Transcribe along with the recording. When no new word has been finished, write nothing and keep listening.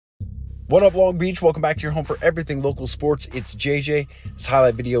What up, Long Beach? Welcome back to your home for everything local sports. It's JJ. This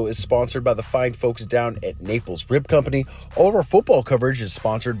highlight video is sponsored by the fine folks down at Naples Rib Company. All of our football coverage is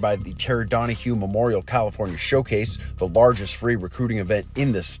sponsored by the Terry Donahue Memorial California Showcase, the largest free recruiting event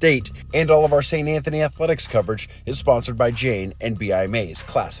in the state. And all of our St. Anthony athletics coverage is sponsored by Jane and B.I. Mays,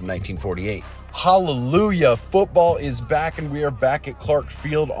 class of 1948. Hallelujah! Football is back, and we are back at Clark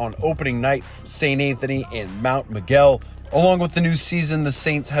Field on opening night. St. Anthony and Mount Miguel. Along with the new season, the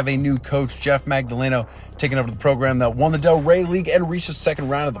Saints have a new coach, Jeff Magdaleno, taking over the program that won the Del Rey League and reached the second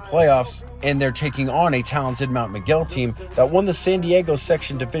round of the playoffs. And they're taking on a talented Mount Miguel team that won the San Diego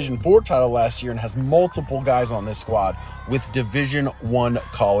Section Division IV title last year and has multiple guys on this squad with Division I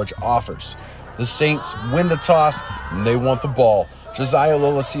college offers. The Saints win the toss, and they want the ball. Josiah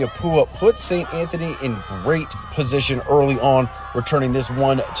Lolasiapua put St. Anthony in great position early on, returning this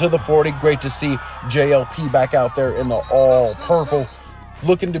one to the 40. Great to see JLP back out there in the all-purple.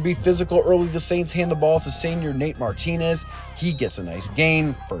 Looking to be physical early, the Saints hand the ball to senior Nate Martinez. He gets a nice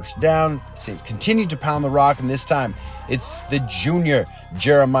gain, first down. The Saints continue to pound the rock, and this time it's the junior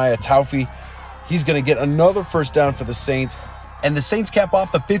Jeremiah Taufi. He's going to get another first down for the Saints. And the Saints cap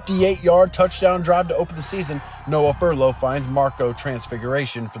off the 58-yard touchdown drive to open the season. Noah Furlow finds Marco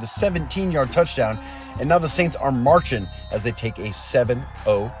Transfiguration for the 17-yard touchdown. And now the Saints are marching as they take a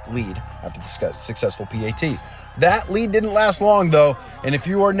 7-0 lead after the successful PAT. That lead didn't last long, though. And if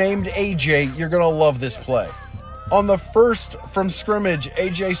you are named AJ, you're going to love this play. On the first from scrimmage,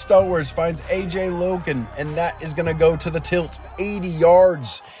 AJ Stowers finds AJ Logan, and that is going to go to the tilt, 80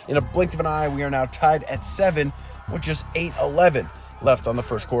 yards. In a blink of an eye, we are now tied at 7 with just 8:11 left on the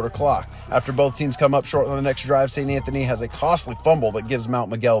first quarter clock. After both teams come up short on the next drive, St. Anthony has a costly fumble that gives Mount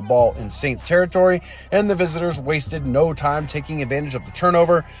Miguel ball in Saints territory, and the visitors wasted no time taking advantage of the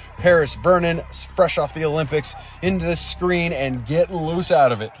turnover. Paris Vernon, fresh off the Olympics, into the screen and getting loose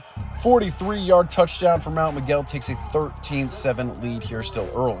out of it. 43-yard touchdown for Mount Miguel takes a 13-7 lead here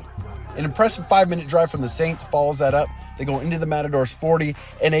still early. An impressive 5-minute drive from the Saints follows that up. They go into the Matadors 40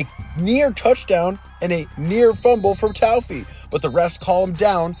 and a near touchdown and a near fumble from Taufi. But the refs call him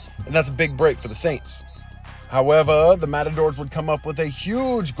down, and that's a big break for the Saints. However, the Matadors would come up with a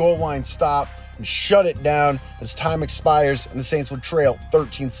huge goal line stop and shut it down as time expires, and the Saints would trail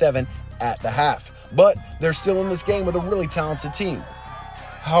 13-7 at the half. But they're still in this game with a really talented team.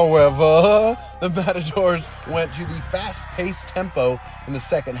 However, the Matadors went to the fast-paced tempo in the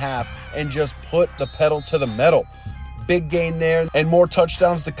second half and just put the pedal to the metal. Big gain there, and more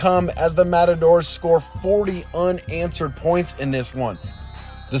touchdowns to come as the Matadors score 40 unanswered points in this one.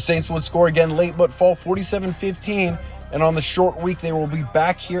 The Saints would score again late but fall 47-15, and on the short week they will be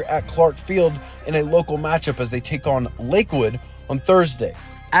back here at Clark Field in a local matchup as they take on Lakewood on Thursday.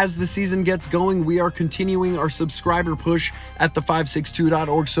 As the season gets going, we are continuing our subscriber push at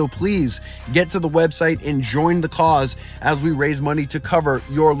the562.org, so please get to the website and join the cause as we raise money to cover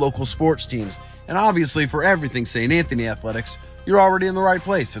your local sports teams. And obviously, for everything St. Anthony athletics, you're already in the right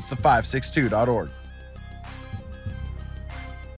place. It's the562.org.